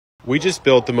We just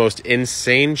built the most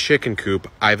insane chicken coop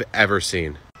I've ever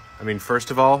seen. I mean, first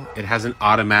of all, it has an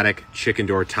automatic chicken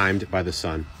door timed by the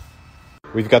sun.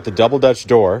 We've got the double Dutch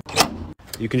door.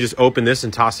 You can just open this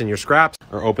and toss in your scraps,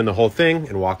 or open the whole thing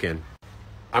and walk in.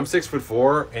 I'm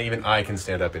 6'4", and even I can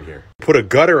stand up in here. Put a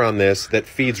gutter on this that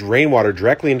feeds rainwater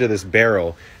directly into this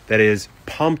barrel that is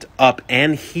pumped up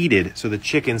and heated so the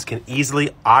chickens can easily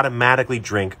automatically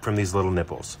drink from these little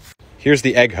nipples. Here's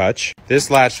the egg hutch. This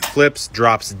latch flips,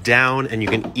 drops down, and you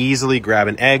can easily grab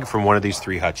an egg from one of these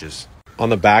 3 hutches. On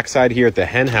the back side here at the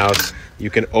hen house,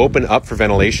 you can open up for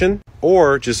ventilation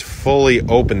or just fully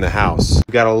open the house.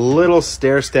 We've got a little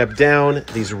stair step down,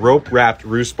 these rope wrapped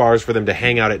roost bars for them to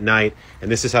hang out at night, and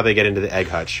this is how they get into the egg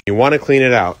hutch. You want to clean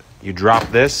it out, you drop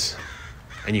this,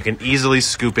 and you can easily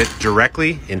scoop it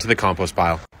directly into the compost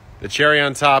pile. The cherry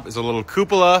on top is a little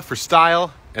cupola for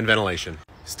style and ventilation.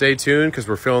 Stay tuned because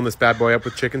we're filling this bad boy up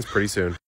with chickens pretty soon.